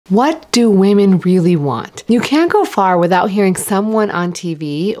What do women really want? You can't go far without hearing someone on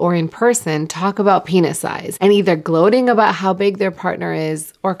TV or in person talk about penis size and either gloating about how big their partner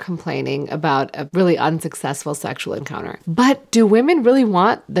is or complaining about a really unsuccessful sexual encounter. But do women really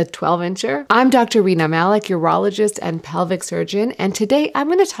want the 12-incher? I'm Dr. Rena Malik, urologist and pelvic surgeon, and today I'm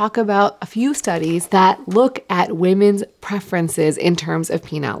going to talk about a few studies that look at women's preferences in terms of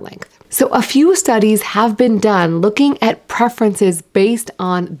penile length. So a few studies have been done looking at preferences based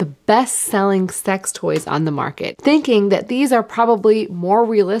on the best-selling sex toys on the market, thinking that these are probably more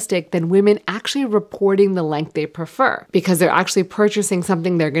realistic than women actually reporting the length they prefer, because they're actually purchasing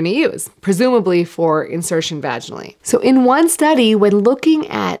something they're going to use, presumably for insertion vaginally. So in one study, when looking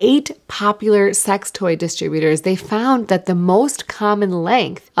at 8 popular sex toy distributors, they found that the most common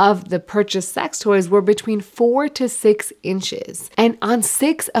length of the purchased sex toys were between 4 to 6 inches. And on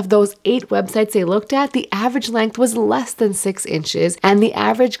 6 of those 8 websites they looked at, the average length was less than 6 inches and the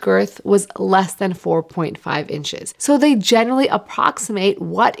average girth was less than 4.5 inches. So they generally approximate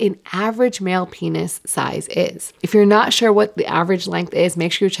what an average male penis size is. If you're not sure what the average length is,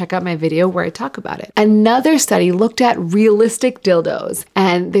 make sure you check out my video where I talk about it. Another study looked at realistic dildos,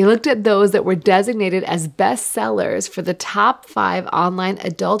 and they looked at those that were designated as best sellers for the top 5 online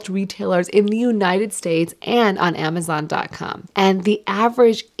adult retailers in the United States and on Amazon.com. And the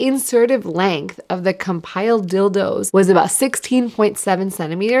average insertive length of the compiled dildos was about 16.7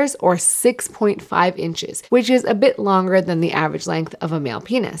 centimeters or 6.5 inches, which is a bit longer than the average length of a male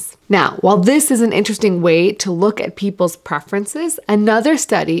penis. Now, while this is an interesting way to look at people's preferences, another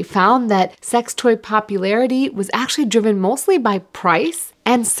study found that sex toy popularity was actually driven mostly by price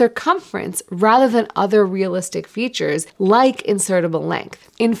and circumference rather than other realistic features like insertable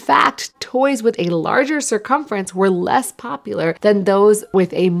length. In fact, toys with a larger circumference were less popular than those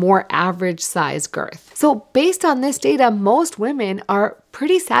with a more average size girth. So based on this data, most women are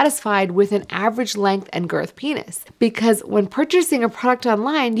pretty satisfied with an average length and girth penis, because when purchasing a product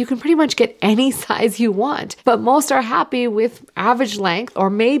online, you can pretty much get any size you want, but most are happy with average length or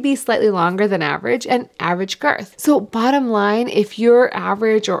maybe slightly longer than average and average girth. So bottom line, if you're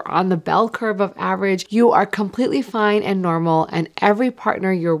average or on the bell curve of average, you are completely fine and normal, and every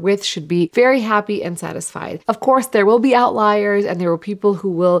partner you're with should be very happy and satisfied. Of course, there will be outliers and there will be people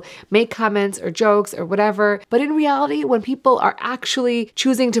who will make comments or jokes or whatever, but in reality, when people are actually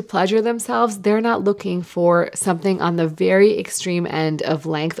choosing to pleasure themselves, they're not looking for something on the very extreme end of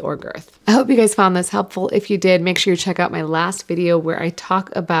length or girth. I hope you guys found this helpful. If you did, make sure you check out my last video where I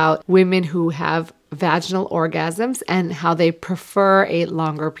talk about women who have vaginal orgasms and how they prefer a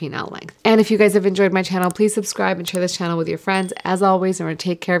longer penile length. And if you guys have enjoyed my channel, please subscribe and share this channel with your friends. As always, remember to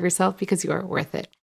take care of yourself because you are worth it.